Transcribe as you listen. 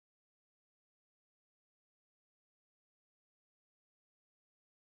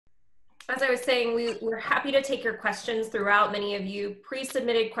As I was saying, we're happy to take your questions throughout. Many of you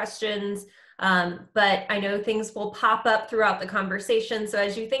pre-submitted questions, but I know things will pop up throughout the conversation. So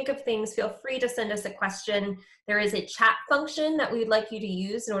as you think of things, feel free to send us a question. There is a chat function that we'd like you to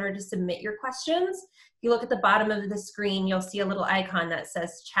use in order to submit your questions. If you look at the bottom of the screen, you'll see a little icon that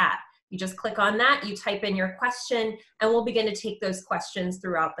says chat. You just click on that, you type in your question, and we'll begin to take those questions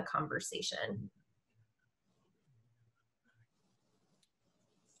throughout the conversation.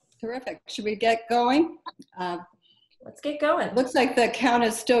 Terrific. Should we get going? Let's get going. Looks like the count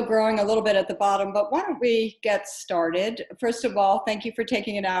is still growing a little bit at the bottom, but why don't we get started? First of all, thank you for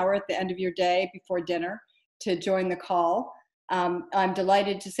taking an hour at the end of your day before dinner to join the call. I'm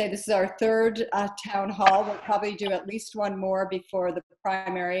delighted to say this is our third town hall. We'll probably do at least one more before the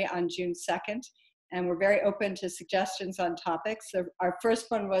primary on June 2nd. And we're very open to suggestions on topics. So our first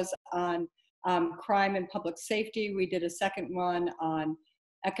one was on crime and public safety. We did a second one on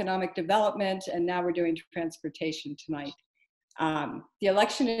economic development, and now we're doing transportation tonight. The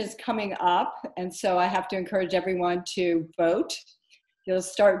election is coming up, and so I have to encourage everyone to vote. You'll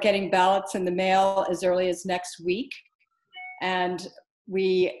start getting ballots in the mail as early as next week. And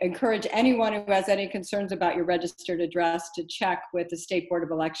we encourage anyone who has any concerns about your registered address to check with the State Board of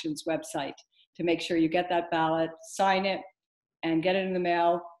Elections website to make sure you get that ballot, sign it, and get it in the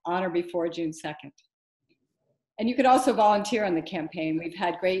mail on or before June 2nd. And you could also volunteer on the campaign. We've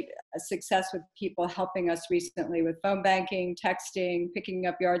had great success with people helping us recently with phone banking, texting, picking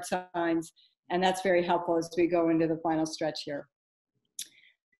up yard signs, and that's very helpful as we go into the final stretch here.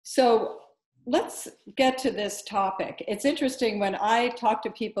 So let's get to this topic. It's interesting when I talk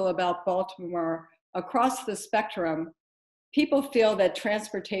to people about Baltimore across the spectrum, people feel that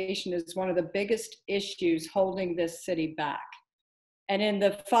transportation is one of the biggest issues holding this city back. And in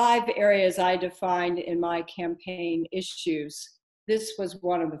the 5 areas I defined in my campaign issues, this was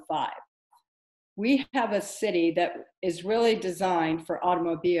one of the 5. We have a city that is really designed for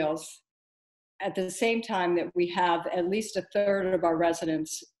automobiles at the same time that we have at least a third of our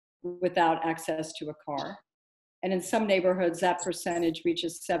residents without access to a car. And in some neighborhoods, that percentage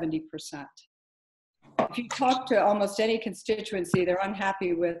reaches 70%. If you talk to almost any constituency, they're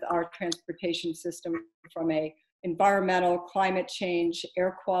unhappy with our transportation system from a environmental, climate change,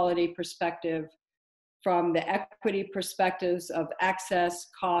 air quality perspective, from the equity perspectives of access,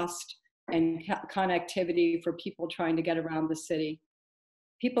 cost, and connectivity for people trying to get around the city.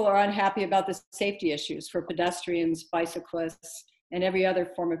 People are unhappy about the safety issues for pedestrians, bicyclists, and every other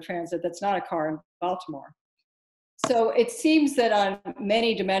form of transit that's not a car in Baltimore. So it seems that on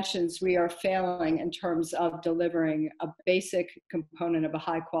many dimensions, we are failing in terms of delivering a basic component of a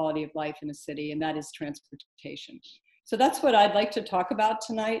high quality of life in a city, and that is transportation. So that's what I'd like to talk about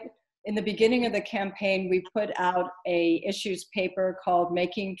tonight. In the beginning of the campaign, we put out a issues paper called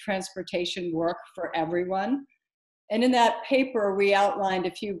Making Transportation Work for Everyone. And in that paper, we outlined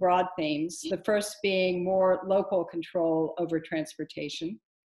a few broad themes, the first being more local control over transportation.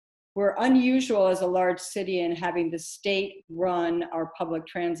 We're unusual as a large city in having the state run our public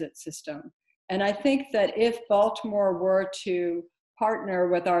transit system. And I think that if Baltimore were to partner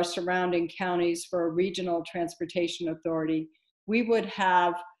with our surrounding counties for a regional transportation authority, we would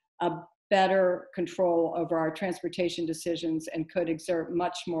have a better control over our transportation decisions and could exert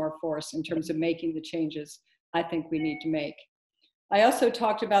much more force in terms of making the changes I think we need to make. I also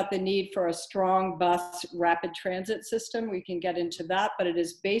talked about the need for a strong bus rapid transit system. We can get into that, but it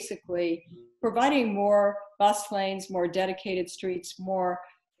is basically providing more bus lanes, more dedicated streets, more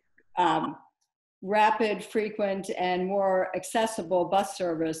rapid, frequent, and more accessible bus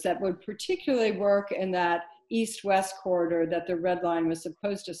service that would particularly work in that east-west corridor that the Red Line was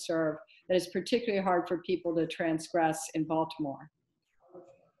supposed to serve, that is particularly hard for people to transgress in Baltimore.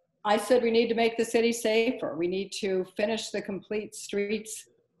 I said we need to make the city safer. We need to finish the Complete Streets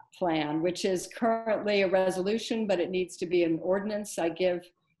plan, which is currently a resolution, but it needs to be an ordinance. I give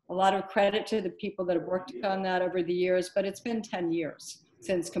a lot of credit to the people that have worked on that over the years, but it's been 10 years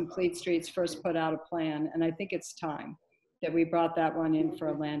since Complete Streets first put out a plan, and I think it's time that we brought that one in for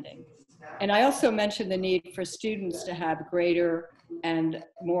a landing. And I also mentioned the need for students to have greater and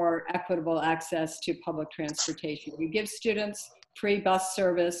more equitable access to public transportation. We give students free bus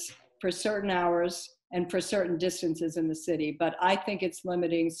service for certain hours and for certain distances in the city, but I think it's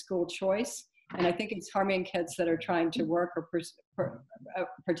limiting school choice, and I think it's harming kids that are trying to work or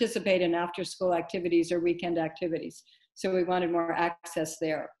participate in after-school activities or weekend activities. So we wanted more access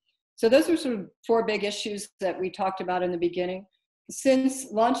there. So those were sort of 4 big issues that we talked about in the beginning. Since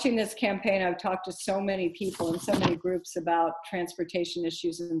launching this campaign, I've talked to so many people and so many groups about transportation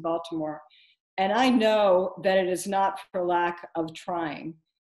issues in Baltimore. And I know that it is not for lack of trying.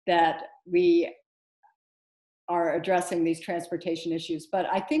 that we are addressing these transportation issues. But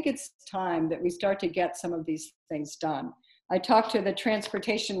I think it's time that we start to get some of these things done. I talked to the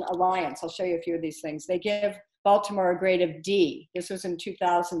Transportation Alliance. I'll show you a few of these things. They give Baltimore a grade of D. This was in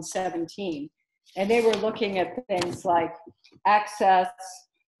 2017. And they were looking at things like access,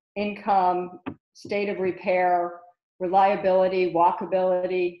 income, state of repair, reliability,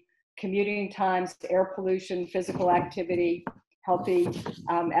 walkability, commuting times, air pollution, physical activity, healthy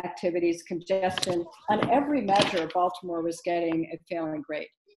activities, congestion. On every measure, Baltimore was getting a failing grade.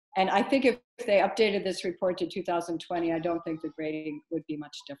 And I think if they updated this report to 2020, I don't think the grading would be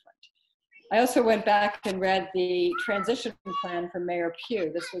much different. I also went back and read the transition plan from Mayor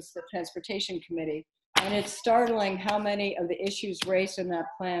Pugh. This was the Transportation Committee. And it's startling how many of the issues raised in that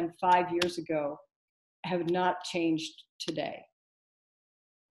plan 5 years ago have not changed today.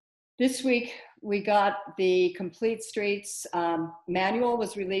 This week, we got the Complete Streets manual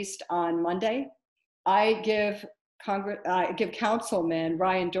was released on Monday. I give Councilman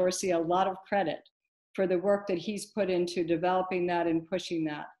Ryan Dorsey a lot of credit for the work that he's put into developing that and pushing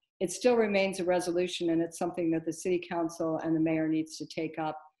that. It still remains a resolution, and it's something that the City Council and the Mayor needs to take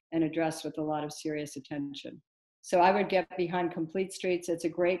up and address with a lot of serious attention. So I would get behind Complete Streets. It's a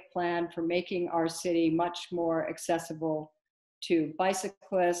great plan for making our city much more accessible to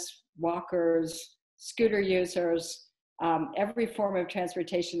bicyclists, walkers, scooter users, every form of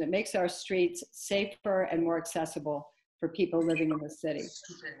transportation that makes our streets safer and more accessible for people living in the city.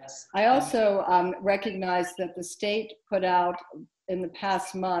 I also recognize that the state put out in the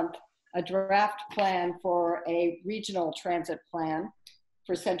past month a draft plan for a regional transit plan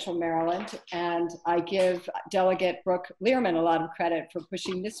for Central Maryland, and I give Delegate Brooke Learman a lot of credit for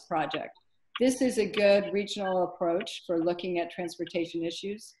pushing this project. This is a good regional approach for looking at transportation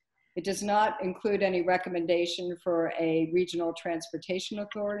issues. It does not include any recommendation for a regional transportation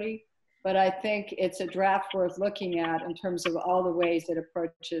authority, but I think it's a draft worth looking at in terms of all the ways it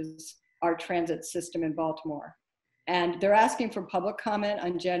approaches our transit system in Baltimore. And they're asking for public comment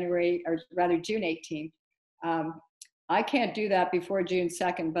on June 18th. I can't do that before June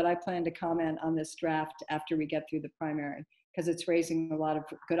 2nd, but I plan to comment on this draft after we get through the primary, because it's raising a lot of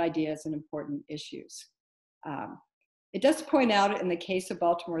good ideas and important issues. It does point out in the case of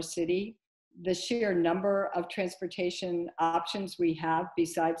Baltimore City, the sheer number of transportation options we have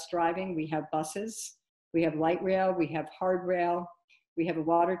besides driving. We have buses, we have light rail, we have hard rail, we have a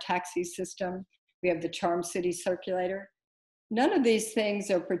water taxi system, we have the Charm City Circulator. None of these things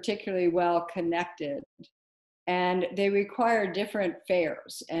are particularly well connected, and they require different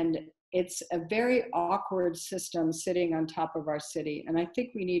fares. And it's a very awkward system sitting on top of our city. And I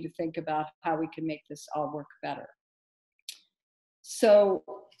think we need to think about how we can make this all work better. So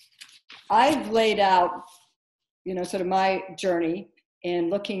I've laid out, sort of my journey in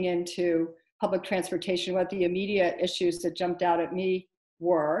looking into public transportation, what the immediate issues that jumped out at me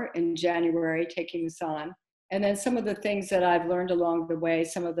were in January taking this on, and then some of the things that I've learned along the way,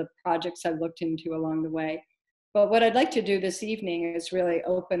 some of the projects I've looked into along the way. But what I'd like to do this evening is really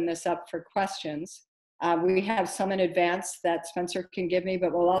open this up for questions. We have some in advance that Spencer can give me,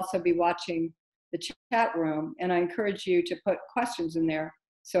 but we'll also be watching the chat room, and I encourage you to put questions in there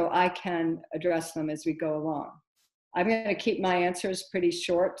so I can address them as we go along. I'm going to keep my answers pretty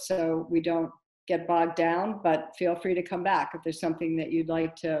short so we don't get bogged down, but feel free to come back if there's something that you'd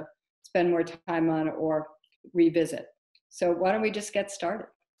like to spend more time on or revisit. So why don't we just get started?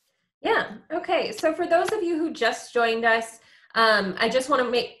 Yeah, okay. So for those of you who just joined us, I just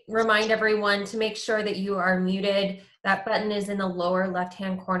want to remind everyone to make sure that you are muted. That button is in the lower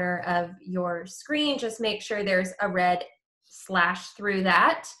left-hand corner of your screen. Just make sure there's a red slash through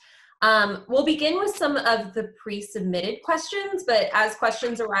that. We'll begin with some of the pre-submitted questions, but as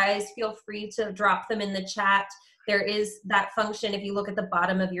questions arise, feel free to drop them in the chat. There is that function. If you look at the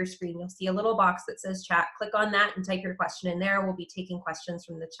bottom of your screen, you'll see a little box that says chat. Click on that and type your question in there. We'll be taking questions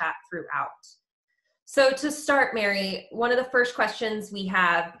from the chat throughout. So to start, Mary, one of the first questions we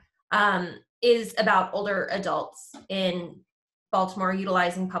have is about older adults in Baltimore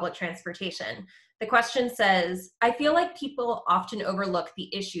utilizing public transportation. The question says, I feel like people often overlook the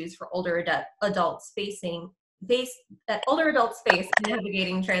issues for older adults face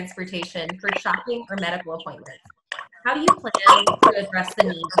navigating transportation for shopping or medical appointments. How do you plan to address the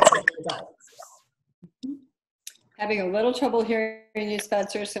needs of older adults? Having a little trouble hearing you,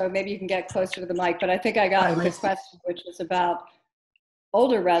 Spencer, so maybe you can get closer to the mic, but I think I got the question, which was about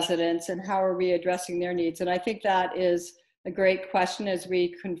older residents and how are we addressing their needs. And I think that is a great question as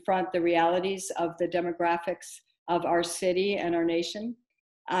we confront the realities of the demographics of our city and our nation.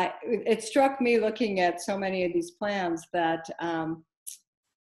 It struck me looking at so many of these plans that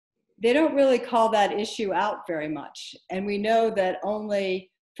they don't really call that issue out very much. And we know that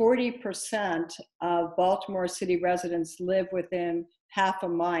only 40% of Baltimore City residents live within half a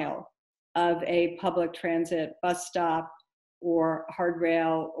mile of a public transit bus stop or hard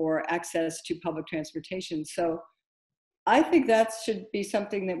rail or access to public transportation. So I think that should be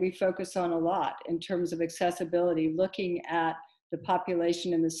something that we focus on a lot in terms of accessibility, looking at the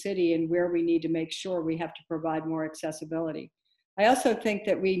population in the city and where we need to make sure we have to provide more accessibility. I also think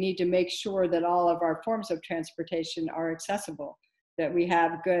that we need to make sure that all of our forms of transportation are accessible, that we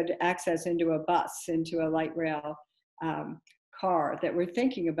have good access into a bus, into a light rail car, that we're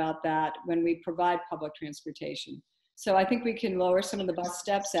thinking about that when we provide public transportation. So I think we can lower some of the bus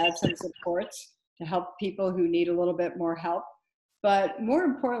steps, add some supports to help people who need a little bit more help. But more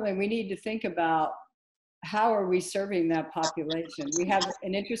importantly, we need to think about how are we serving that population. We have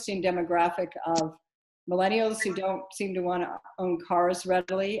an interesting demographic of millennials who don't seem to want to own cars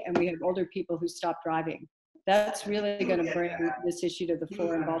readily, and we have older people who stop driving. That's really going to bring this issue to the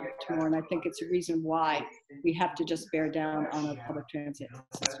fore in Baltimore, and I think it's a reason why we have to just bear down on our public transit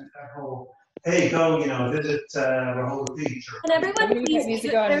system. Hey, go, visit Rahola Beach. Can everyone please needs to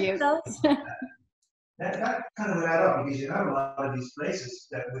mute go on mute. themselves? That kind of would add up, because you have a lot of these places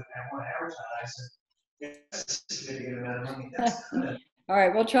that would want to advertise, and it's a significant amount of money. That's kind of, all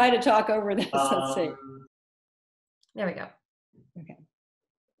right, we'll try to talk over this. Let's see. There we go. Okay.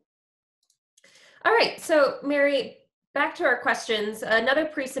 All right, so Mary, back to our questions. Another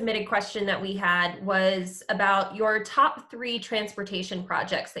pre-submitted question that we had was about your top 3 transportation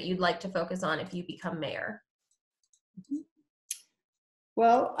projects that you'd like to focus on if you become mayor.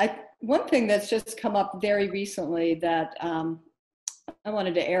 Well, one thing that's just come up very recently that I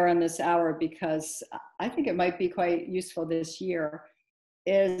wanted to air on this hour because I think it might be quite useful this year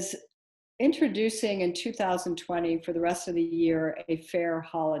is introducing in 2020 for the rest of the year a fair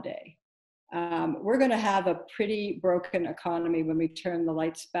holiday. We're going to have a pretty broken economy when we turn the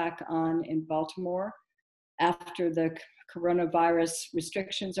lights back on in Baltimore. After the coronavirus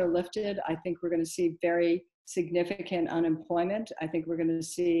restrictions are lifted, I think we're going to see very significant unemployment. I think we're going to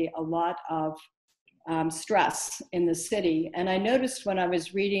see a lot of stress in the city. And I noticed when I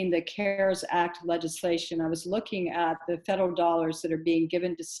was reading the CARES Act legislation, I was looking at the federal dollars that are being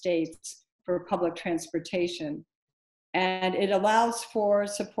given to states for public transportation. And it allows for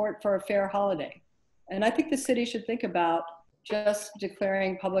support for a fair holiday. And I think the city should think about just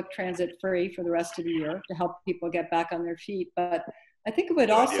declaring public transit free for the rest of the year to help people get back on their feet. But I think it would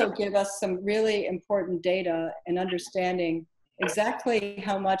also give us some really important data and understanding exactly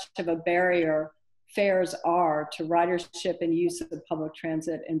how much of a barrier fares are to ridership and use of public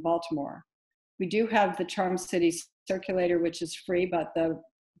transit in Baltimore. We do have the Charm City Circulator, which is free, but the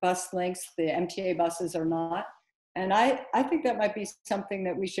bus links, the MTA buses are not. And I think that might be something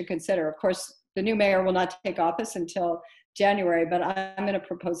that we should consider. Of course, the new mayor will not take office until January, but I'm going to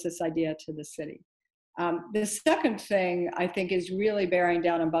propose this idea to the city. The second thing I think is really bearing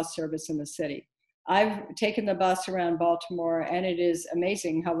down on bus service in the city. I've taken the bus around Baltimore, and it is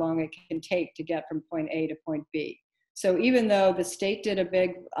amazing how long it can take to get from point A to point B. So even though the state did a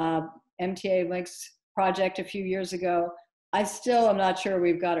big MTA links project a few years ago, I still am not sure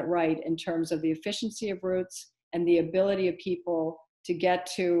we've got it right in terms of the efficiency of routes and the ability of people to get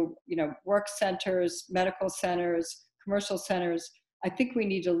to, work centers, medical centers, commercial centers. I think we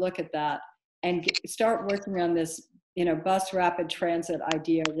need to look at that and start working on this, bus rapid transit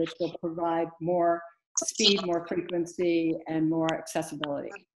idea, which will provide more speed, more frequency, and more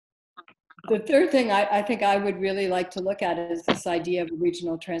accessibility. The third thing I think I would really like to look at is this idea of a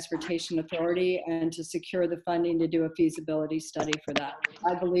regional transportation authority and to secure the funding to do a feasibility study for that.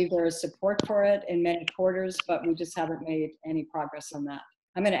 I believe there is support for it in many quarters, but we just haven't made any progress on that.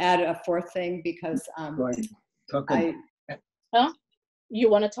 I'm going to add a fourth thing because You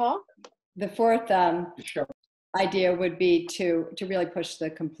want to talk? The fourth idea would be to really push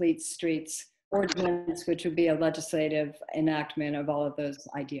the Complete Streets ordinance, which would be a legislative enactment of all of those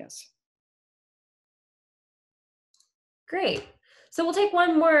ideas. Great. So we'll take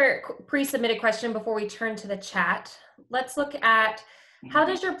one more pre-submitted question before we turn to the chat. Let's look at how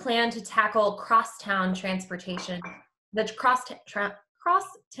does your plan to tackle crosstown transportation, the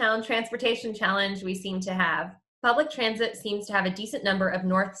crosstown transportation challenge we seem to have? Public transit seems to have a decent number of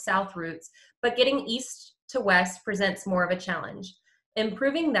north-south routes, but getting east to west presents more of a challenge.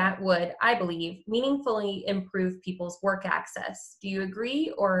 Improving that would, I believe, meaningfully improve people's work access. Do you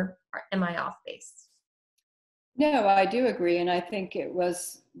agree, or am I off base? No, I do agree, and I think it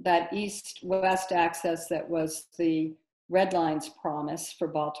was that east-west access that was the Red Line's promise for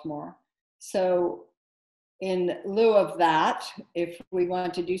Baltimore. So in lieu of that, if we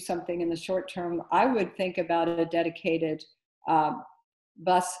want to do something in the short term, I would think about a dedicated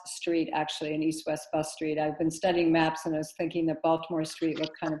bus street, actually, an east-west bus street. I've been studying maps and I was thinking that Baltimore Street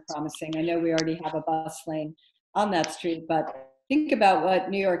looked kind of promising. I know we already have a bus lane on that street, but think about what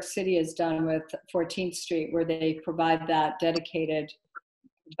New York City has done with 14th Street, where they provide that dedicated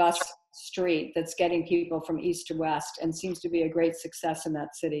bus street that's getting people from east to west and seems to be a great success in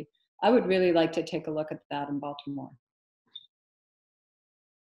that city. I would really like to take a look at that in Baltimore.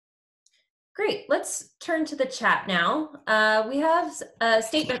 Great, let's turn to the chat now. We have a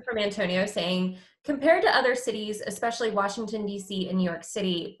statement from Antonio saying, compared to other cities, especially Washington, D.C. and New York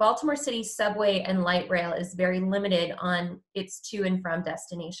City, Baltimore City's subway and light rail is very limited on its to and from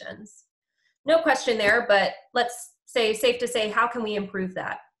destinations. No question there, but let's say, safe to say, how can we improve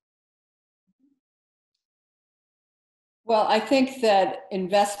that? Well, I think that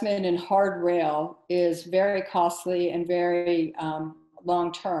investment in hard rail is very costly and very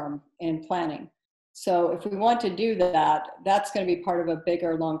long-term in planning. So if we want to do that, that's going to be part of a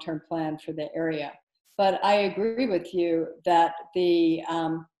bigger long-term plan for the area. But I agree with you that the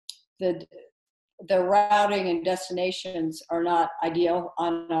routing and destinations are not ideal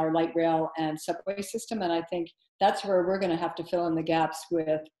on our light rail and subway system. And I think that's where we're going to have to fill in the gaps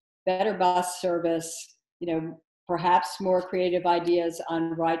with better bus service, perhaps more creative ideas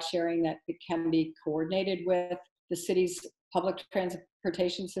on ride sharing that can be coordinated with the city's public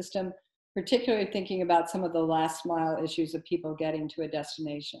transportation system, particularly thinking about some of the last mile issues of people getting to a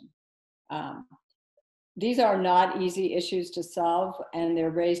destination. These are not easy issues to solve, and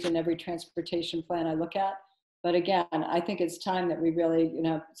they're raised in every transportation plan I look at. But again, I think it's time that we really,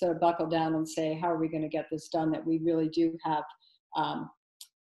 sort of buckle down and say, how are we going to get this done, that we really do have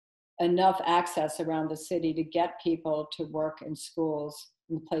enough access around the city to get people to work in schools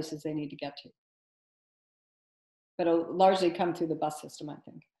in the places they need to get to. But it'll largely come through the bus system, I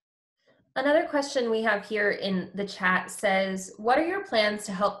think. Another question we have here in the chat says, what are your plans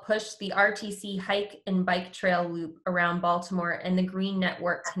to help push the RTC hike and bike trail loop around Baltimore and the green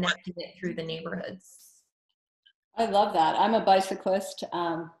network connecting it through the neighborhoods? I love that. I'm a bicyclist,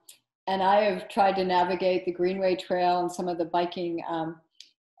 and I have tried to navigate the Greenway Trail and some of the biking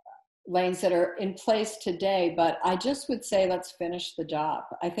lanes that are in place today, but I just would say let's finish the job.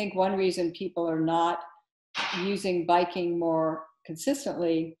 I think one reason people are not using biking more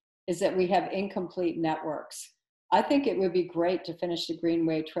consistently is that we have incomplete networks. I think it would be great to finish the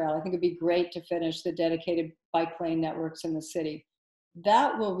Greenway Trail. I think it'd be great to finish the dedicated bike lane networks in the city.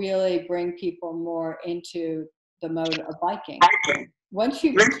 That will really bring people more into the mode of biking. Once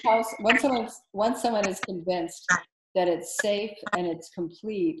someone is convinced that it's safe and it's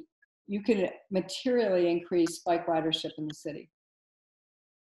complete, you can materially increase bike ridership in the city.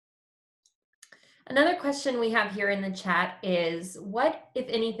 Another question we have here in the chat is, what, if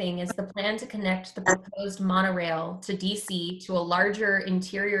anything, is the plan to connect the proposed monorail to DC to a larger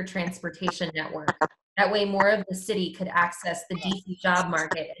interior transportation network? That way more of the city could access the DC job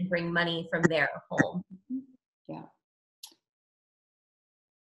market and bring money from there home. Yeah.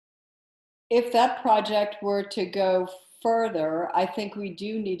 If that project were to go further, I think we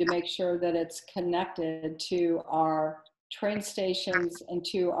do need to make sure that it's connected to our train stations and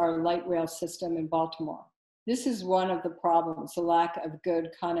to our light rail system in Baltimore. This is one of the problems, the lack of good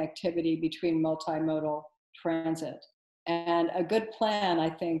connectivity between multimodal transit. And a good plan, I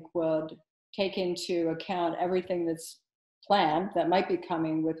think, would take into account everything that's planned that might be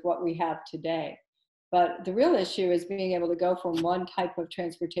coming with what we have today. But the real issue is being able to go from one type of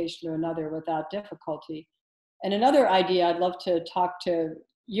transportation to another without difficulty. And another idea I'd love to talk to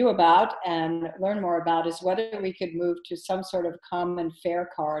you about and learn more about is whether we could move to some sort of common fare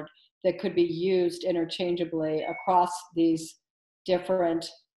card that could be used interchangeably across these different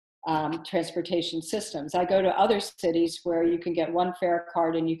transportation systems. I go to other cities where you can get one fare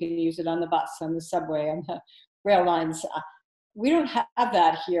card and you can use it on the bus, on the subway, on the rail lines. We don't have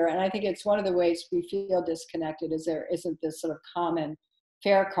that here, and I think it's one of the ways we feel disconnected is there isn't this sort of common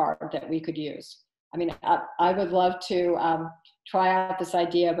fare card that we could use. I mean, I would love to try out this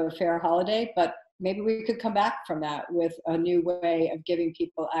idea of a fair holiday, but maybe we could come back from that with a new way of giving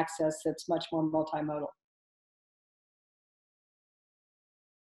people access that's much more multimodal.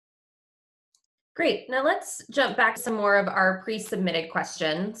 Great. Now let's jump back to some more of our pre-submitted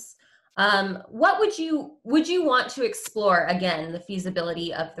questions. What would you want to explore again, the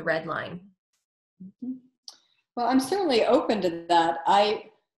feasibility of the Red Line? Well, I'm certainly open to that. I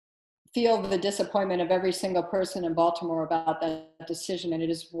feel the disappointment of every single person in Baltimore about that decision, and it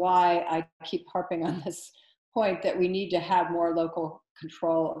is why I keep harping on this point that we need to have more local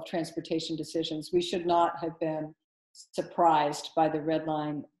control of transportation decisions. We should not have been surprised by the red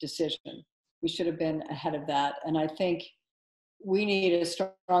line decision. We should have been ahead of that. And I think we need a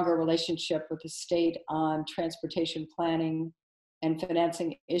stronger relationship with the state on transportation planning and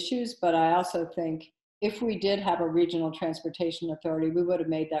financing issues. But I also think if we did have a regional transportation authority, we would have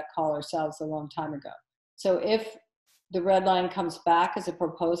made that call ourselves a long time ago. So if the red line comes back as a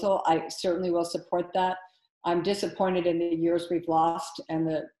proposal, I certainly will support that. I'm disappointed in the years we've lost and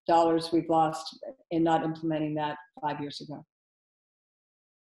the dollars we've lost in not implementing that 5 years ago.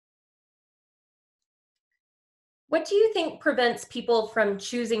 What do you think prevents people from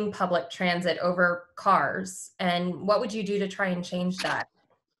choosing public transit over cars? And what would you do to try and change that?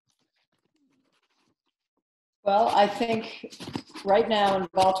 Well, I think right now in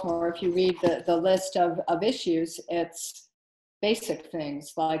Baltimore, if you read the list of issues, it's basic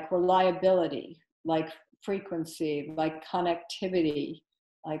things like reliability, like frequency, like connectivity,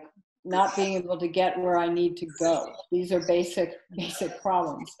 like not being able to get where I need to go. These are basic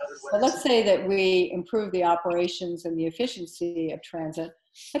problems. But let's say that we improve the operations and the efficiency of transit.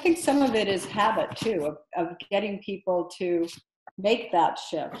 I think some of it is habit too, of getting people to make that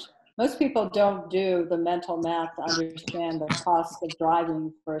shift. Most people don't do the mental math to understand the cost of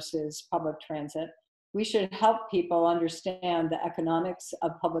driving versus public transit. We should help people understand the economics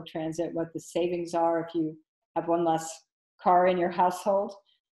of public transit, what the savings are if you have one less car in your household,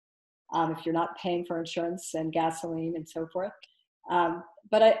 if you're not paying for insurance and gasoline and so forth.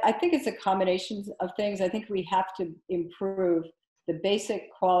 But I think it's a combination of things. I think we have to improve the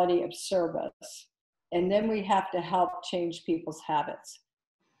basic quality of service, and then we have to help change people's habits.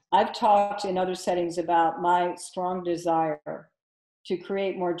 I've talked in other settings about my strong desire to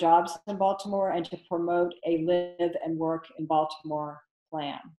create more jobs in Baltimore and to promote a live and work in Baltimore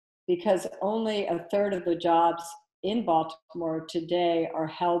plan, because only a third of the jobs in Baltimore today are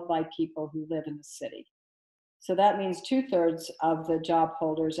held by people who live in the city. So that means 2/3 of the job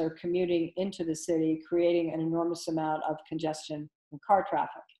holders are commuting into the city, creating an enormous amount of congestion and car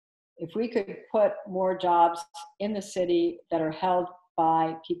traffic. If we could put more jobs in the city that are held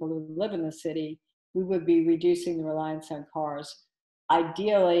by people who live in the city, we would be reducing the reliance on cars.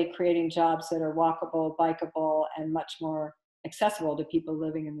 Ideally, creating jobs that are walkable, bikeable, and much more accessible to people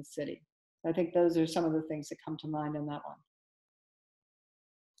living in the city. I think those are some of the things that come to mind on that one.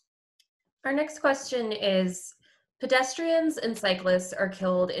 Our next question is, pedestrians and cyclists are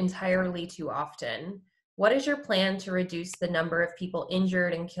killed entirely too often. What is your plan to reduce the number of people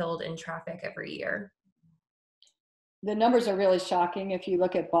injured and killed in traffic every year? The numbers are really shocking. If you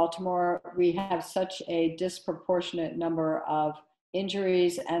look at Baltimore, we have such a disproportionate number of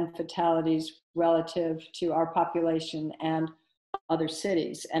injuries and fatalities relative to our population and other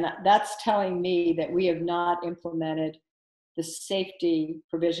cities. And that's telling me that we have not implemented the safety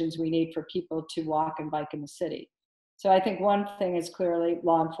provisions we need for people to walk and bike in the city. So I think one thing is clearly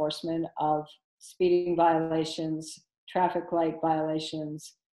law enforcement of speeding violations, traffic light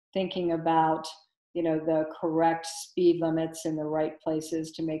violations, thinking about the correct speed limits in the right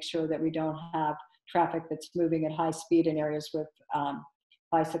places to make sure that we don't have traffic that's moving at high speed in areas with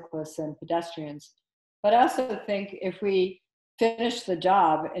bicyclists and pedestrians. But I also think if we finish the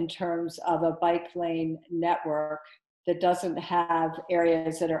job in terms of a bike lane network that doesn't have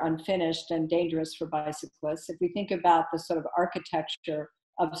areas that are unfinished and dangerous for bicyclists, if we think about the sort of architecture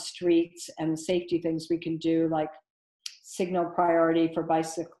of streets and the safety things we can do, like signal priority for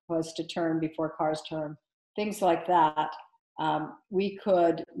bicyclists to turn before cars turn, things like that, we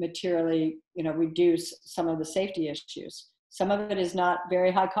could materially, reduce some of the safety issues. Some of it is not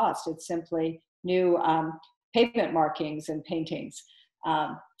very high cost. It's simply new pavement markings and paintings.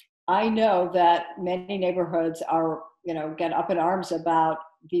 I know that many neighborhoods are, get up in arms about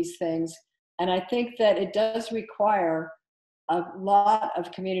these things. And I think that it does require a lot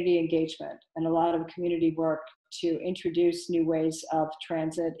of community engagement and a lot of community work to introduce new ways of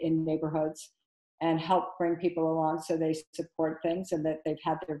transit in neighborhoods and help bring people along so they support things and that they've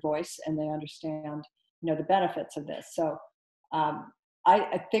had their voice and they understand, the benefits of this. So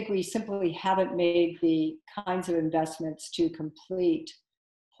I think we simply haven't made the kinds of investments to complete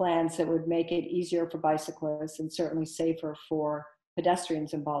plans that would make it easier for bicyclists and certainly safer for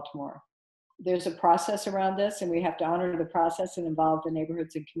pedestrians in Baltimore. There's a process around this and we have to honor the process and involve the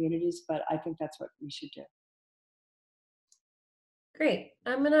neighborhoods and communities, but I think that's what we should do. Great.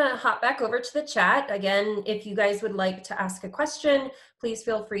 I'm going to hop back over to the chat. Again, if you guys would like to ask a question, please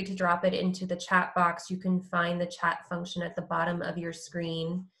feel free to drop it into the chat box. You can find the chat function at the bottom of your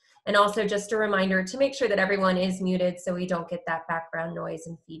screen. And also just a reminder to make sure that everyone is muted so we don't get that background noise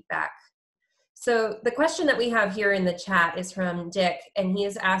and feedback. So the question that we have here in the chat is from Dick, and he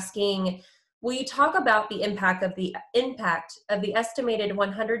is asking, will you talk about the impact of the estimated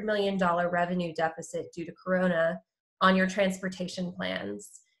 $100 million revenue deficit due to Corona on your transportation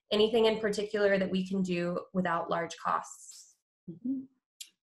plans? Anything in particular that we can do without large costs? Mhm.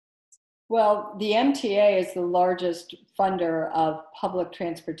 Well, the MTA is the largest funder of public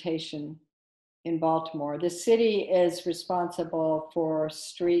transportation in Baltimore. The city is responsible for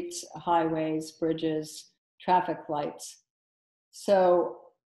streets, highways, bridges, traffic lights. So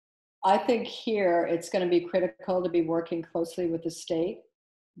I think here it's going to be critical to be working closely with the state.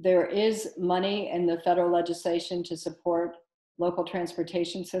 There is money in the federal legislation to support local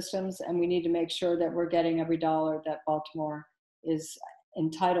transportation systems, and we need to make sure that we're getting every dollar that Baltimore is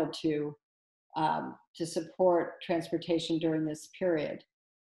entitled to support transportation during this period.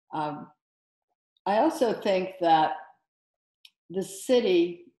 I also think that the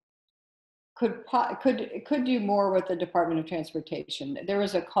city could do more with the Department of Transportation. There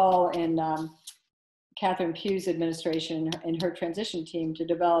was a call in Catherine Pugh's administration and her transition team to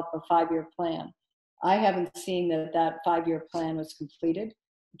develop a 5-year plan. I haven't seen that 5-year plan was completed.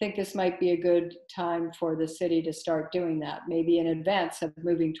 I think this might be a good time for the city to start doing that, maybe in advance of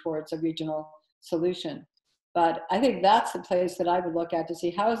moving towards a regional solution. But I think that's the place that I would look at to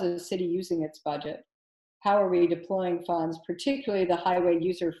see how is the city using its budget? How are we deploying funds, particularly the highway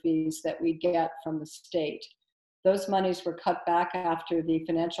user fees that we get from the state? Those monies were cut back after the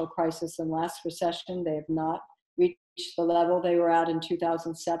financial crisis and last recession. They have not reached the level they were at in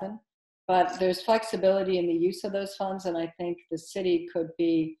 2007. But there's flexibility in the use of those funds, and I think the city could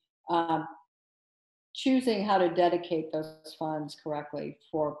be choosing how to dedicate those funds correctly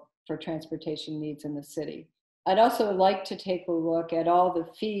for transportation needs in the city. I'd also like to take a look at all the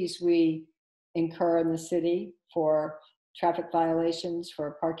fees we incur in the city for traffic violations,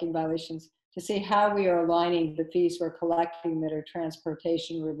 for parking violations, to see how we are aligning the fees we're collecting that are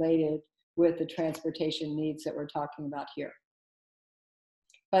transportation related with the transportation needs that we're talking about here.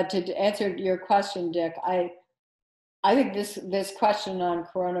 But to answer your question, Dick, I think this question on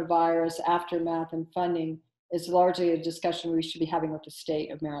coronavirus aftermath and funding is largely a discussion we should be having with the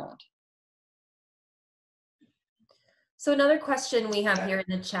state of Maryland. So another question we have here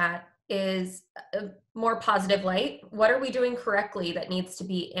in the chat is a more positive light. What are we doing correctly that needs to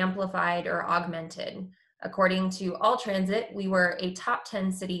be amplified or augmented? According to All Transit, we were a top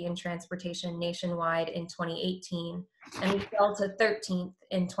 10 city in transportation nationwide in 2018, and we fell to 13th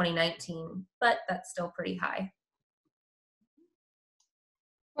in 2019, but that's still pretty high.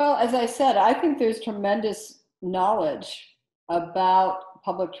 Well, as I said, I think there's tremendous knowledge about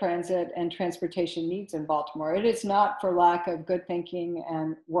public transit and transportation needs in Baltimore. It is not for lack of good thinking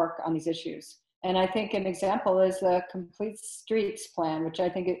and work on these issues. And I think an example is the Complete Streets plan, which I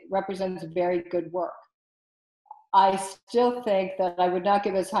think it represents very good work. I still think that I would not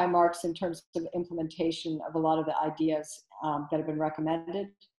give us high marks in terms of implementation of a lot of the ideas that have been recommended.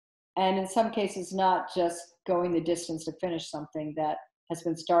 And in some cases, not just going the distance to finish something that has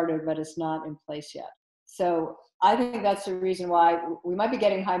been started but is not in place yet. So I think that's the reason why we might be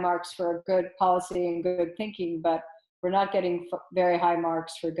getting high marks for good policy and good thinking, but we're not getting very high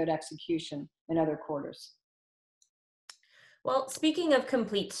marks for good execution in other quarters. Well, speaking of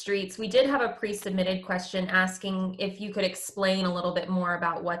Complete Streets, we did have a pre-submitted question asking if you could explain a little bit more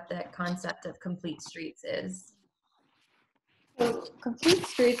about what the concept of Complete Streets is. So Complete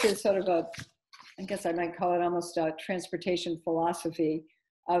Streets is sort of I guess I might call it almost a transportation philosophy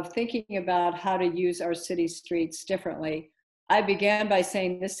of thinking about how to use our city streets differently. I began by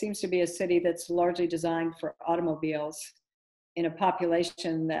saying this seems to be a city that's largely designed for automobiles in a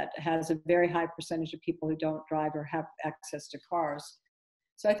population that has a very high percentage of people who don't drive or have access to cars.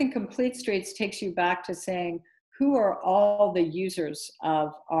 So I think Complete Streets takes you back to saying, who are all the users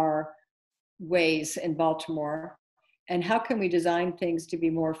of our ways in Baltimore? And how can we design things to be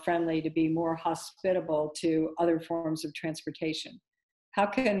more friendly, to be more hospitable to other forms of transportation? How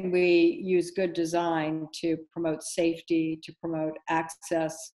can we use good design to promote safety, to promote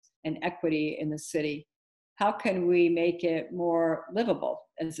access and equity in the city? How can we make it more livable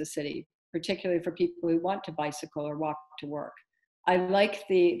as a city, particularly for people who want to bicycle or walk to work? I like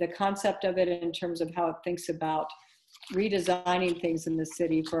the concept of it in terms of how it thinks about redesigning things in the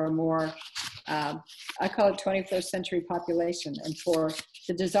city for a more, I call it 21st century population, and for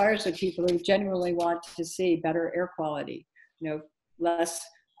the desires of people who genuinely want to see better air quality, less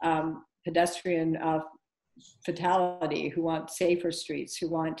pedestrian fatality, who want safer streets, who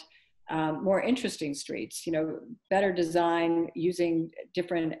want more interesting streets, better design, using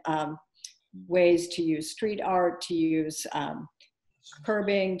different ways to use street art, to use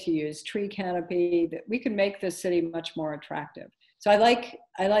curbing, to use tree canopy, that we can make the city much more attractive. So I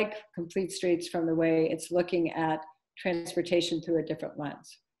like Complete Streets from the way it's looking at transportation through a different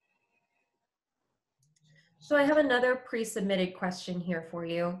lens. So I have another pre-submitted question here for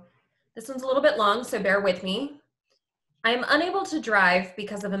you. This one's a little bit long, so bear with me. I am unable to drive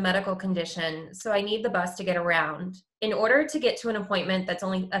because of a medical condition, so I need the bus to get around. In order to get to an appointment that's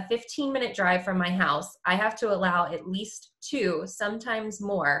only a 15-minute drive from my house, I have to allow at least 2, sometimes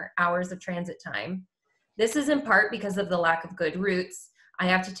more, hours of transit time. This is in part because of the lack of good routes. I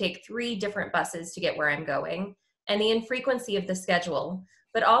have to take 3 different buses to get where I'm going, and the infrequency of the schedule,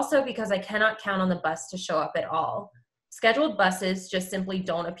 but also because I cannot count on the bus to show up at all. Scheduled buses just simply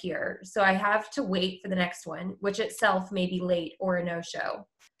don't appear, so I have to wait for the next one, which itself may be late or a no-show.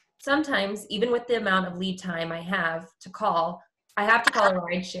 Sometimes, even with the amount of lead time I have to call, I have to call a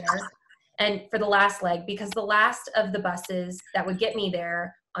ride share, and for the last leg, because the last of the buses that would get me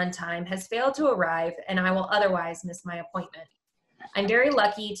there on time has failed to arrive, and I will otherwise miss my appointment. I'm very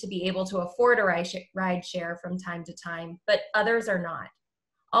lucky to be able to afford a ride share from time to time, but others are not.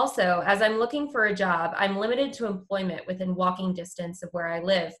 Also, as I'm looking for a job, I'm limited to employment within walking distance of where I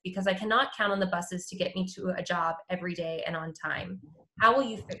live because I cannot count on the buses to get me to a job every day and on time. How will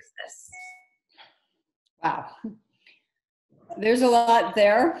you fix this? Wow. There's a lot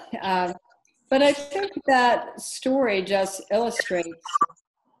there. But I think that story just illustrates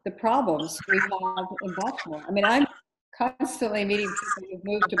the problems we have in Baltimore. I mean, I'm constantly meeting people who've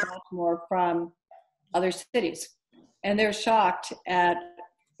moved to Baltimore from other cities, and they're shocked at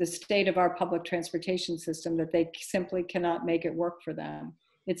the state of our public transportation system, that they simply cannot make it work for them.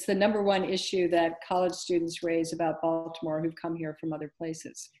 It's the #1 issue that college students raise about Baltimore who've come here from other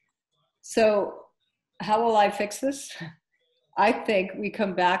places. So how will I fix this? I think we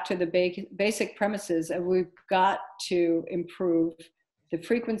come back to the basic premises, and we've got to improve the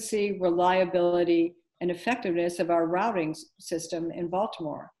frequency, reliability, and effectiveness of our routing system in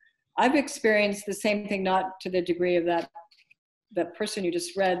Baltimore. I've experienced the same thing, not to the degree of that person you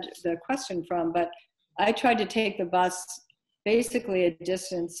just read the question from, but I tried to take the bus basically a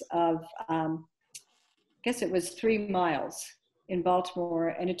distance of, I guess it was 3 miles in Baltimore,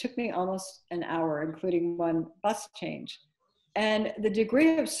 and it took me almost an hour, including 1 bus change. And the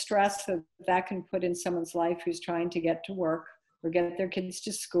degree of stress that that can put in someone's life who's trying to get to work or get their kids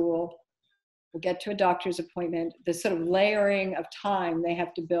to school or get to a doctor's appointment, the sort of layering of time they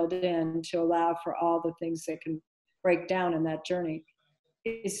have to build in to allow for all the things that can break down in that journey,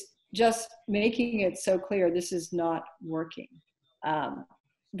 is just making it so clear this is not working.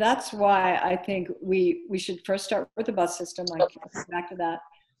 That's why I think we should first start with the bus system. I can come back to that,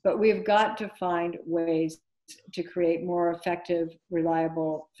 but we've got to find ways to create more effective,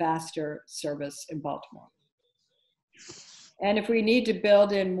 reliable, faster service in Baltimore. And if we need to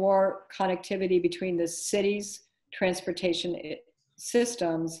build in more connectivity between the city's transportation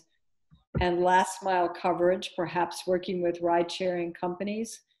systems and last mile coverage, perhaps working with ride sharing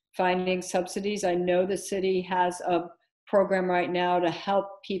companies, finding subsidies. I know the city has a program right now to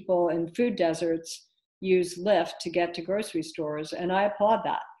help people in food deserts use Lyft to get to grocery stores, and I applaud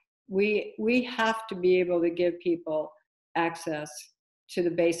that. We have to be able to give people access to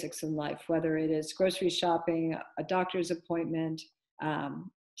the basics in life, whether it is grocery shopping, a doctor's appointment,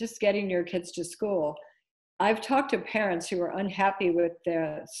 just getting your kids to school. I've talked to parents who are unhappy with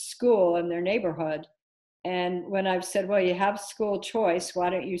their school and their neighborhood. And when I've said, well, you have school choice,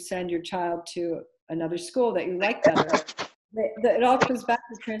 why don't you send your child to another school that you like better? It all comes back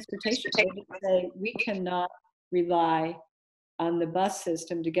to transportation. They say we cannot rely on the bus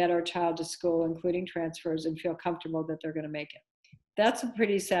system to get our child to school, including transfers, and feel comfortable that they're going to make it. That's a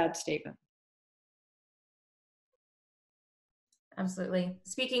pretty sad statement. Absolutely.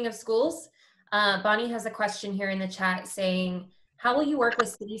 Speaking of schools, Bonnie has a question here in the chat saying, how will you work with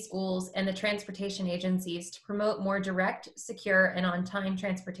city schools and the transportation agencies to promote more direct, secure, and on-time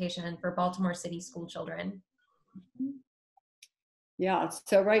transportation for Baltimore City school children? Yeah,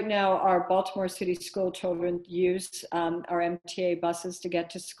 so right now our Baltimore City school children use our MTA buses to get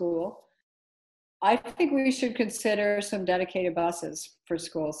to school. I think we should consider some dedicated buses for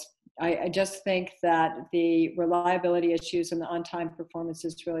schools. I just think that the reliability issues and the on-time performance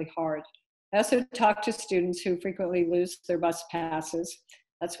is really hard. I also talk to students who frequently lose their bus passes.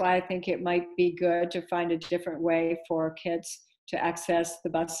 That's why I think it might be good to find a different way for kids to access the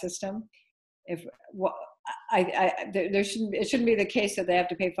bus system. It shouldn't be the case that they have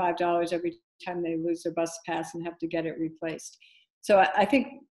to pay $5 every time they lose their bus pass and have to get it replaced. So I think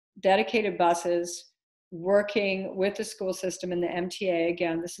dedicated buses, working with the school system and the MTA,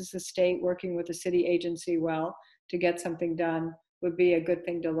 again, this is the state working with the city agency well to get something done, would be a good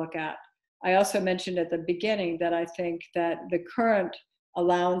thing to look at. I also mentioned at the beginning that I think that the current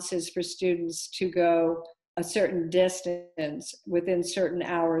allowances for students to go a certain distance within certain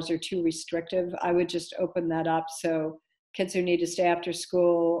hours are too restrictive. I would just open that up so kids who need to stay after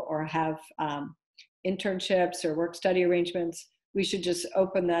school or have internships or work study arrangements, we should just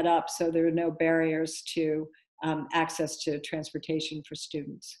open that up so there are no barriers to access to transportation for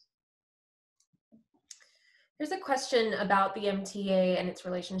students. There's a question about the MTA and its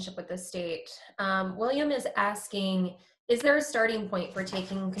relationship with the state. William is asking, is there a starting point for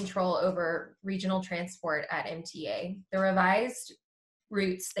taking control over regional transport at MTA? The revised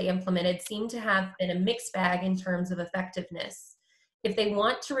routes they implemented seem to have been a mixed bag in terms of effectiveness. If they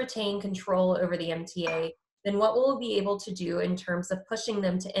want to retain control over the MTA, then what will we be able to do in terms of pushing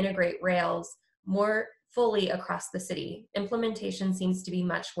them to integrate rails more fully across the city? Implementation seems to be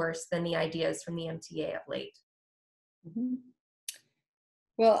much worse than the ideas from the MTA of late. Mm-hmm.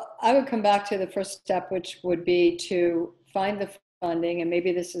 Well, I would come back to the first step, which would be to find the funding, and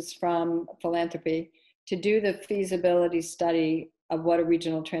maybe this is from philanthropy, to do the feasibility study of what a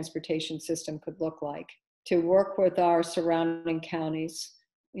regional transportation system could look like, to work with our surrounding counties.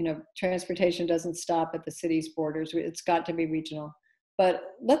 You know, transportation doesn't stop at the city's borders. It's got to be regional.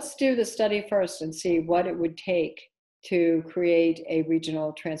 But let's do the study first and see what it would take to create a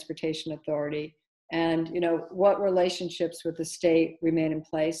regional transportation authority, and you know, what relationships with the state remain in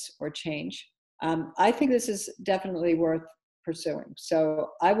place or change. I think this is definitely worth pursuing.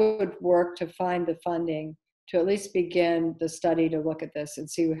 So I would work to find the funding to at least begin the study to look at this and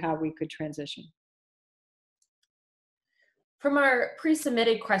see how we could transition. From our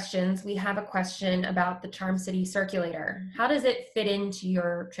pre-submitted questions, we have a question about the Charm City Circulator. How does it fit into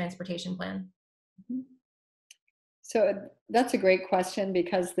your transportation plan? So that's a great question,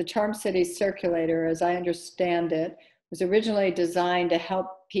 because the Charm City Circulator, as I understand it, was originally designed to help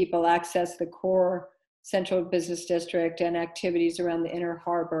people access the core central business district and activities around the inner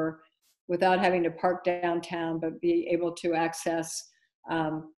harbor without having to park downtown, but be able to access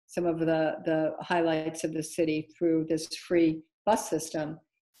some of the highlights of the city through this free bus system.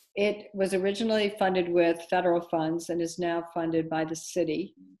 It was originally funded with federal funds and is now funded by the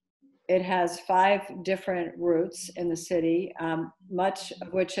city. It has 5 different routes in the city, much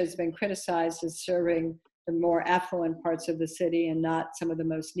of which has been criticized as serving the more affluent parts of the city and not some of the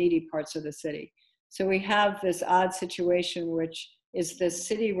most needy parts of the city. So we have this odd situation, which is this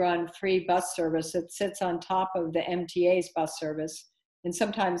city-run free bus service that sits on top of the MTA's bus service, and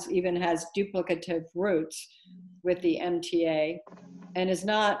sometimes even has duplicative routes with the MTA, and is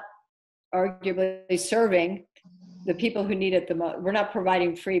not arguably serving the people who need it the most. We're not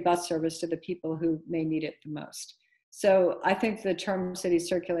providing free bus service to the people who may need it the most. So I think the Charm City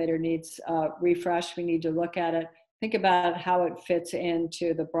Circulator needs a refresh. We need to look at it, think about how it fits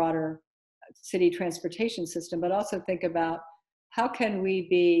into the broader city transportation system, but also think about how can we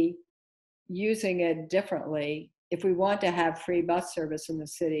be using it differently. If we want to have free bus service in the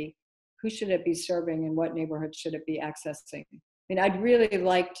city, who should it be serving and what neighborhoods should it be accessing? I mean, I'd really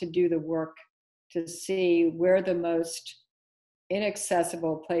like to do the work to see where the most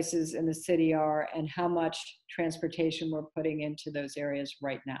inaccessible places in the city are and how much transportation we're putting into those areas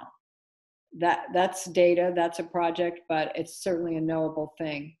right now. That's data, that's a project, but it's certainly a knowable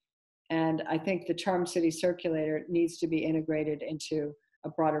thing. And I think the Charm City Circulator needs to be integrated into a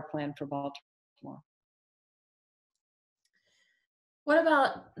broader plan for Baltimore. What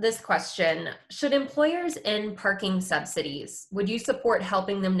about this question? Should employers end parking subsidies? Would you support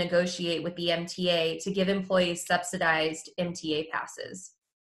helping them negotiate with the MTA to give employees subsidized MTA passes?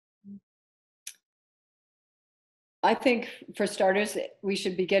 I think for starters, we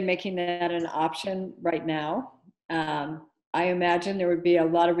should begin making that an option right now. I imagine there would be a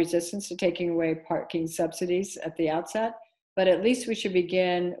lot of resistance to taking away parking subsidies at the outset, but at least we should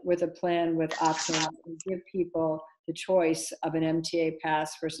begin with a plan with options and give people the choice of an MTA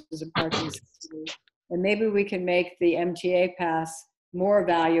pass versus a parking subsidy. And maybe we can make the MTA pass more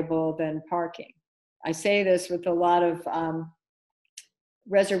valuable than parking. I say this with a lot of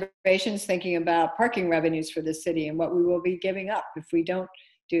reservations, thinking about parking revenues for the city and what we will be giving up if we don't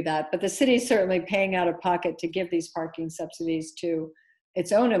do that. But the city is certainly paying out of pocket to give these parking subsidies to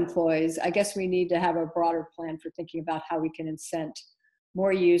its own employees. I guess we need to have a broader plan for thinking about how we can incent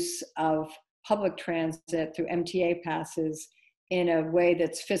more use of public transit through MTA passes in a way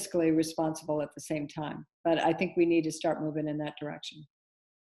that's fiscally responsible at the same time. But I think we need to start moving in that direction.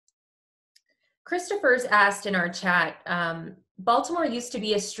 Christopher's asked in our chat, Baltimore used to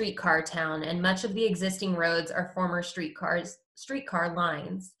be a streetcar town, and much of the existing roads are former streetcar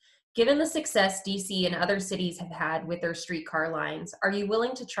lines. Given the success DC and other cities have had with their streetcar lines, are you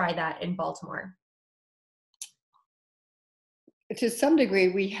willing to try that in Baltimore? To some degree,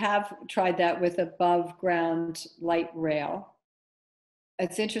 we have tried that with above ground light rail.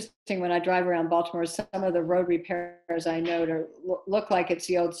 It's interesting when I drive around Baltimore, some of the road repairs I know look like it's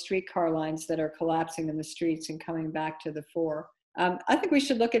the old streetcar lines that are collapsing in the streets and coming back to the fore. I think we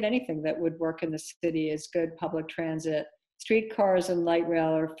should look at anything that would work in the city as good public transit. Streetcars and light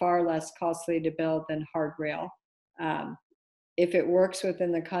rail are far less costly to build than hard rail. If it works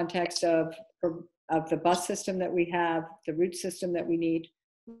within the context of the bus system that we have, the route system that we need,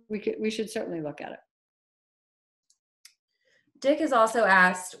 we should certainly look at it. Dick has also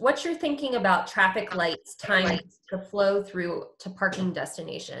asked, what's your thinking about traffic lights timed to flow through to parking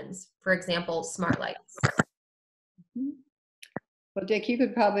destinations? For example, smart lights. Well, Dick, you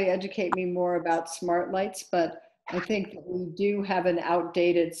could probably educate me more about smart lights, but I think that we do have an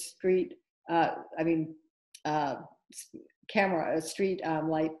outdated street, street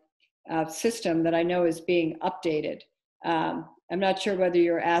light system that I know is being updated. I'm not sure whether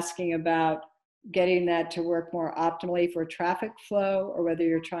you're asking about getting that to work more optimally for traffic flow or whether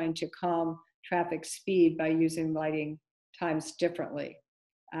you're trying to calm traffic speed by using lighting times differently.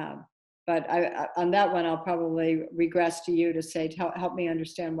 But on that one, I'll probably regress to you to say, help me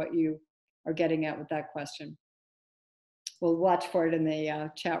understand what you are getting at with that question. We'll watch for it in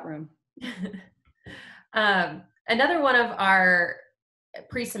the chat room. Another one of our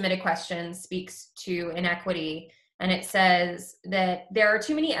pre-submitted questions speaks to inequity, and it says that there are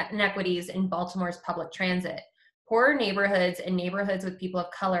too many inequities in Baltimore's public transit. Poorer neighborhoods and neighborhoods with people of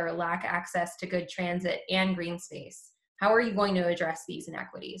color lack access to good transit and green space. How are you going to address these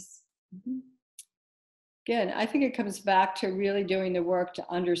inequities? Again, I think it comes back to really doing the work to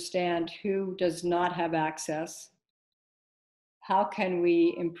understand who does not have access. How can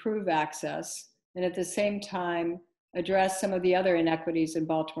we improve access? And at the same time, address some of the other inequities in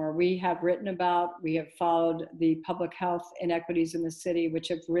Baltimore. We have written about, we have followed the public health inequities in the city, which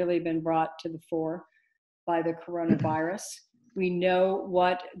have really been brought to the fore by the coronavirus. We know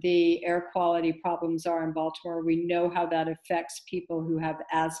what the air quality problems are in Baltimore. We know how that affects people who have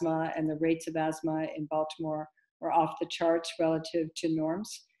asthma, and the rates of asthma in Baltimore are off the charts relative to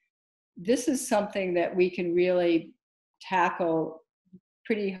norms. This is something that we can really tackle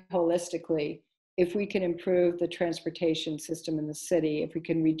pretty holistically if we can improve the transportation system in the city, if we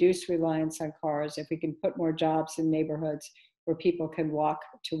can reduce reliance on cars, if we can put more jobs in neighborhoods where people can walk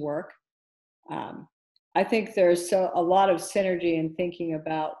to work. I think there's a lot of synergy in thinking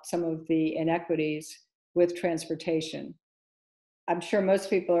about some of the inequities with transportation. I'm sure most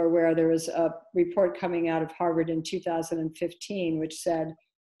people are aware there was a report coming out of Harvard in 2015 which said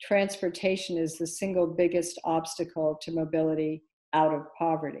transportation is the single biggest obstacle to mobility out of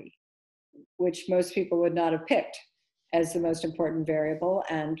poverty, which most people would not have picked as the most important variable.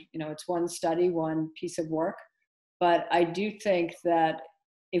 And it's one study, one piece of work. But I do think that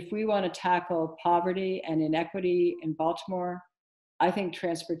if we want to tackle poverty and inequity in Baltimore, I think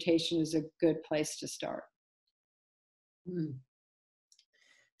transportation is a good place to start.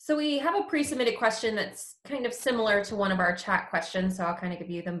 So we have a pre-submitted question that's kind of similar to one of our chat questions, so I'll kind of give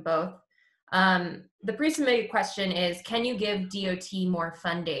you them both. The pre-submitted question is, can you give DOT more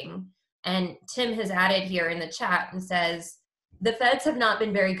funding? And Tim has added here in the chat and says, the feds have not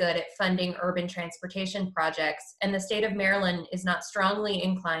been very good at funding urban transportation projects, and the state of Maryland is not strongly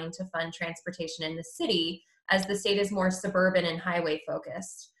inclined to fund transportation in the city, as the state is more suburban and highway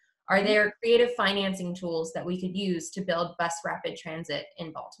focused. Are there creative financing tools that we could use to build bus rapid transit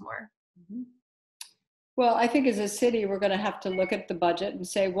in Baltimore? Well, I think as a city, we're going to have to look at the budget and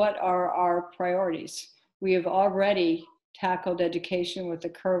say, what are our priorities? We have already tackled education with the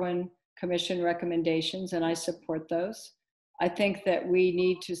Kirwan Commission recommendations, and I support those. I think that we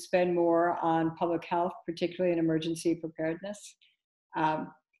need to spend more on public health, particularly in emergency preparedness.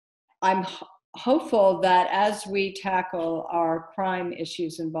 I'm hopeful that as we tackle our crime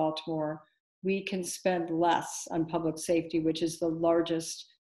issues in Baltimore, we can spend less on public safety, which is the largest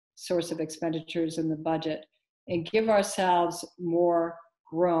source of expenditures in the budget, and give ourselves more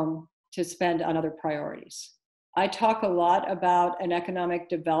room to spend on other priorities. I talk a lot about an economic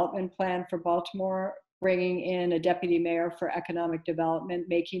development plan for Baltimore, bringing in a deputy mayor for economic development,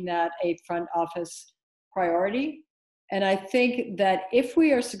 making that a front office priority. And I think that if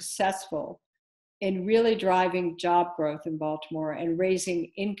we are successful in really driving job growth in Baltimore and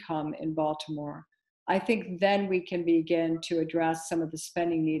raising income in Baltimore, I think then we can begin to address some of the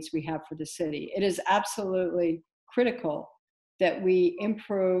spending needs we have for the city. It is absolutely critical that we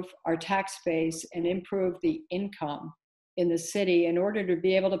improve our tax base and improve the income in the city in order to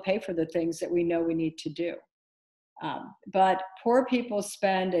be able to pay for the things that we know we need to do. But poor people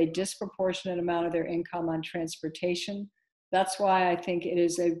spend a disproportionate amount of their income on transportation. That's why I think it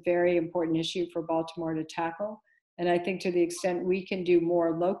is a very important issue for Baltimore to tackle. And I think to the extent we can do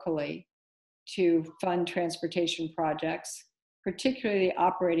more locally to fund transportation projects, particularly the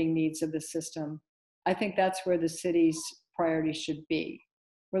operating needs of the system, I think that's where the city's priority should be.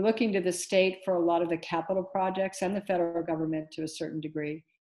 We're looking to the state for a lot of the capital projects and the federal government to a certain degree.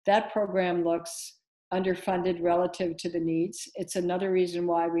 That program looks underfunded relative to the needs. It's another reason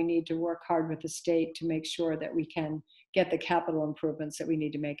why we need to work hard with the state to make sure that we can get the capital improvements that we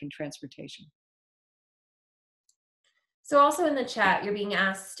need to make in transportation. So also in the chat, you're being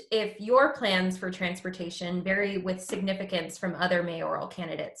asked if your plans for transportation vary with significance from other mayoral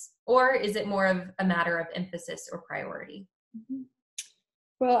candidates, or is it more of a matter of emphasis or priority?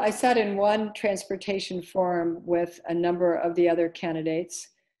 Well, I sat in one transportation forum with a number of the other candidates,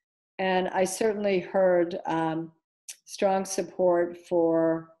 and I certainly heard strong support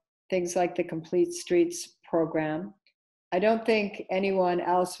for things like the Complete Streets program. I don't think anyone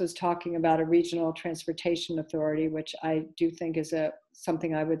else was talking about a regional transportation authority, which I do think is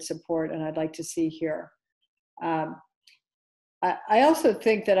something I would support and I'd like to see here. I also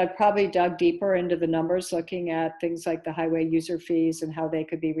think that I've probably dug deeper into the numbers, looking at things like the highway user fees and how they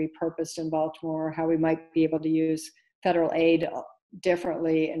could be repurposed in Baltimore, how we might be able to use federal aid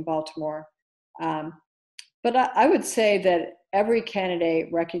differently in Baltimore. But I would say that every candidate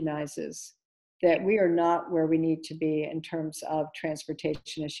recognizes that we are not where we need to be in terms of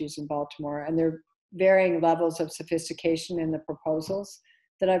transportation issues in Baltimore. And there are varying levels of sophistication in the proposals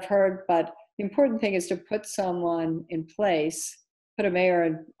that I've heard. But the important thing is to put someone in place, put a mayor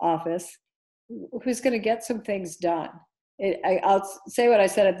in office, who's going to get some things done. I'll say what I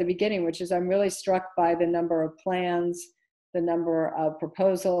said at the beginning, which is I'm really struck by the number of plans, the number of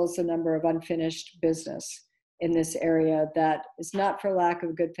proposals, the number of unfinished business in this area that is not for lack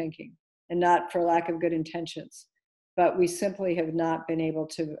of good thinking and not for lack of good intentions, but we simply have not been able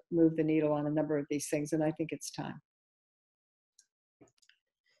to move the needle on a number of these things, and I think it's time.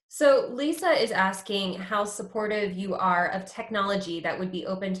 So Lisa is asking how supportive you are of technology that would be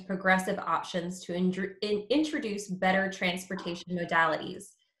open to progressive options to introduce better transportation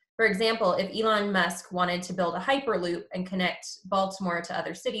modalities. For example, if Elon Musk wanted to build a Hyperloop and connect Baltimore to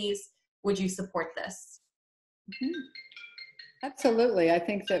other cities, would you support this? Mm-hmm. Absolutely. I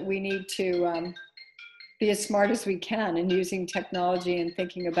think that we need to be as smart as we can in using technology and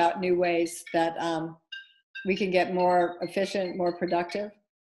thinking about new ways that we can get more efficient, more productive.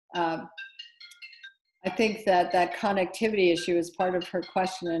 I think that that connectivity issue is part of her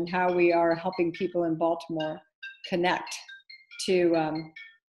question and how we are helping people in Baltimore connect to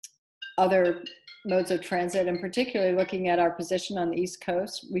other modes of transit, and particularly looking at our position on the East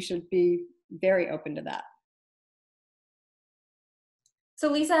Coast, we should be very open to that. So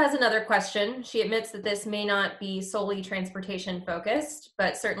Lisa has another question. She admits that this may not be solely transportation focused,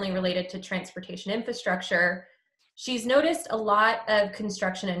 but certainly related to transportation infrastructure. She's noticed a lot of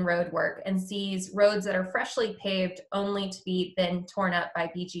construction and road work and sees roads that are freshly paved only to be then torn up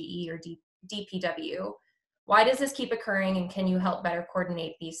by BGE or DPW. Why does this keep occurring, and can you help better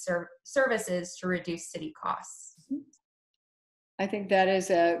coordinate these services to reduce city costs? I think that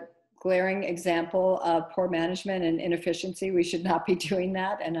is a glaring example of poor management and inefficiency. We should not be doing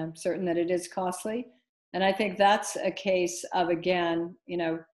that, and I'm certain that it is costly. And I think that's a case of, again,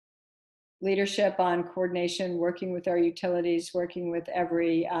 leadership on coordination, working with our utilities, working with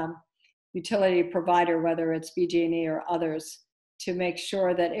every utility provider, whether it's BG&E or others, to make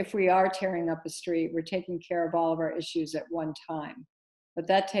sure that if we are tearing up a street, we're taking care of all of our issues at one time. But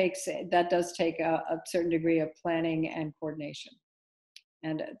that does take a certain degree of planning and coordination.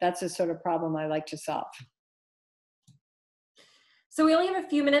 And that's the sort of problem I like to solve. So we only have a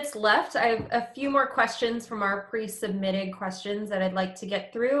few minutes left. I have a few more questions from our pre-submitted questions that I'd like to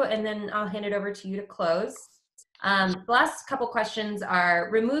get through, and then I'll hand it over to you to close. The last couple questions are,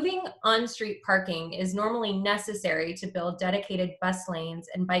 removing on-street parking is normally necessary to build dedicated bus lanes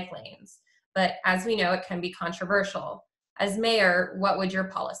and bike lanes, but as we know, it can be controversial. As mayor, what would your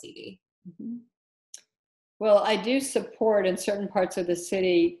policy be? Mm-hmm. Well, I do support in certain parts of the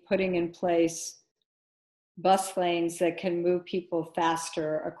city putting in place bus lanes that can move people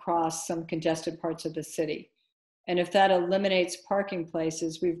faster across some congested parts of the city. And if that eliminates parking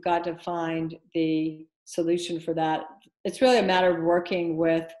places, we've got to find the solution for that. It's really a matter of working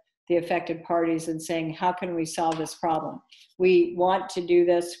with the affected parties and saying, how can we solve this problem? We want to do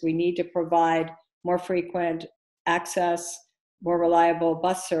this. We need to provide more frequent access, more reliable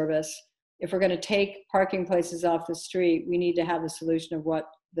bus service. if we're going to take parking places off the street, we need to have a solution of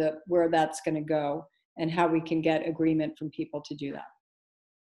where that's going to go and how we can get agreement from people to do that.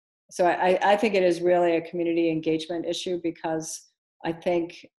 So I think it is really a community engagement issue, because I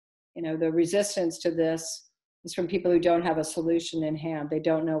think, the resistance to this is from people who don't have a solution in hand. They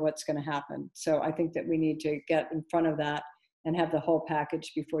don't know what's going to happen. So I think that we need to get in front of that and have the whole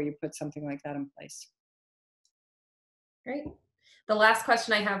package before you put something like that in place. Great. The last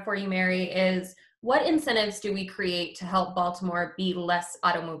question I have for you, Mary, is what incentives do we create to help Baltimore be less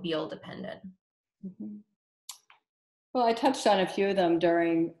automobile dependent? Mm-hmm. Well, I touched on a few of them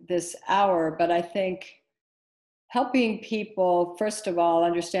during this hour, but I think helping people, first of all,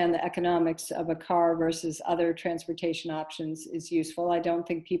 understand the economics of a car versus other transportation options is useful. I don't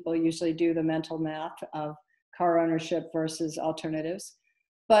think people usually do the mental math of car ownership versus alternatives.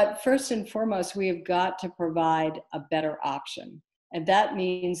 But first and foremost, we have got to provide a better option. And that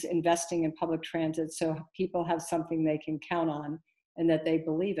means investing in public transit so people have something they can count on and that they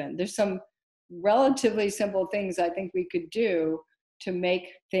believe in. There's some relatively simple things I think we could do to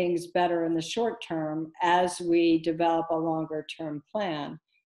make things better in the short term as we develop a longer term plan.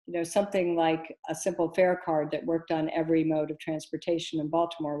 Something like a simple fare card that worked on every mode of transportation in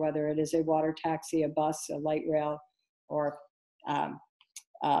Baltimore, whether it is a water taxi, a bus, a light rail, or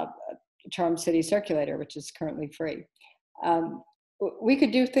Charm City Circulator, which is currently free. We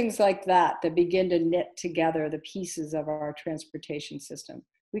could do things like that begin to knit together the pieces of our transportation system.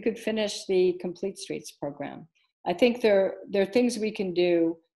 We could finish the Complete Streets program. I think there are things we can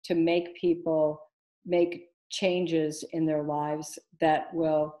do to make people make changes in their lives that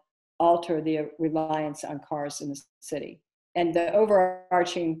will alter the reliance on cars in the city. And the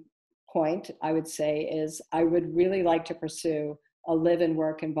overarching point, I would say, is I would really like to pursue a live and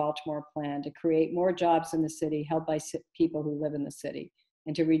work in Baltimore plan to create more jobs in the city held by people who live in the city,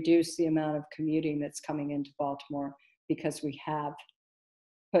 and to reduce the amount of commuting that's coming into Baltimore, because we have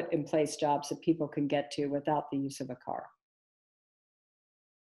put in place jobs that people can get to without the use of a car.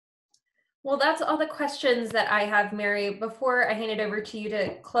 Well, that's all the questions that I have, Mary. Before I hand it over to you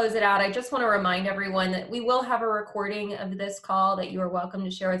to close it out, I just want to remind everyone that we will have a recording of this call that you are welcome to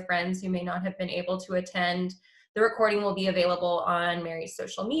share with friends who may not have been able to attend. The recording will be available on Mary's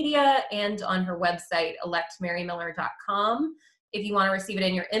social media and on her website, electmarymiller.com. If you want to receive it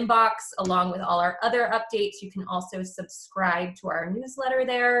in your inbox, along with all our other updates, you can also subscribe to our newsletter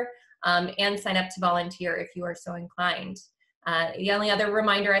there and sign up to volunteer if you are so inclined. The only other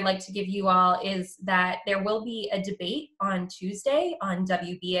reminder I'd like to give you all is that there will be a debate on Tuesday on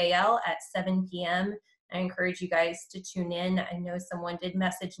WBAL at 7 p.m. I encourage you guys to tune in. I know someone did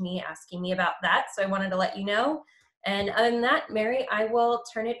message me asking me about that, so I wanted to let you know. And other than that, Mary, I will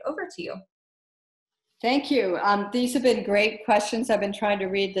turn it over to you. Thank you. These have been great questions. I've been trying to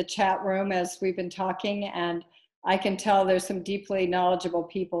read the chat room as we've been talking, and I can tell there's some deeply knowledgeable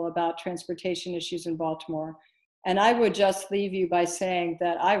people about transportation issues in Baltimore. And I would just leave you by saying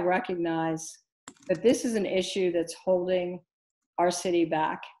that I recognize that this is an issue that's holding our city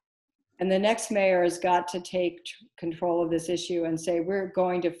back. And the next mayor has got to take control of this issue and say, we're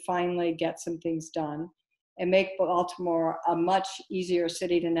going to finally get some things done and make Baltimore a much easier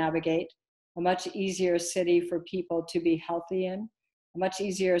city to navigate, a much easier city for people to be healthy in, a much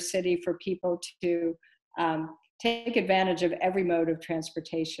easier city for people to take advantage of every mode of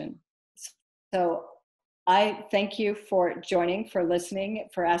transportation. So I thank you for joining, for listening,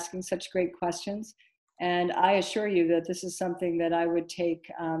 for asking such great questions. And I assure you that this is something that I would take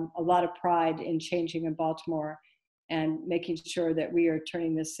a lot of pride in changing in Baltimore and making sure that we are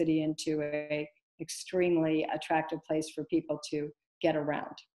turning this city into an extremely attractive place for people to get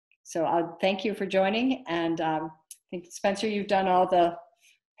around. So I'll thank you for joining. And I think, Spencer, you've done all the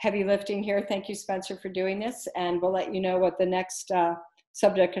heavy lifting here. Thank you, Spencer, for doing this. And we'll let you know what the next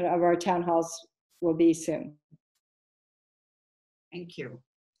subject of our town halls will be soon. Thank you.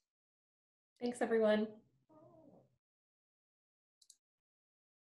 Thanks, everyone.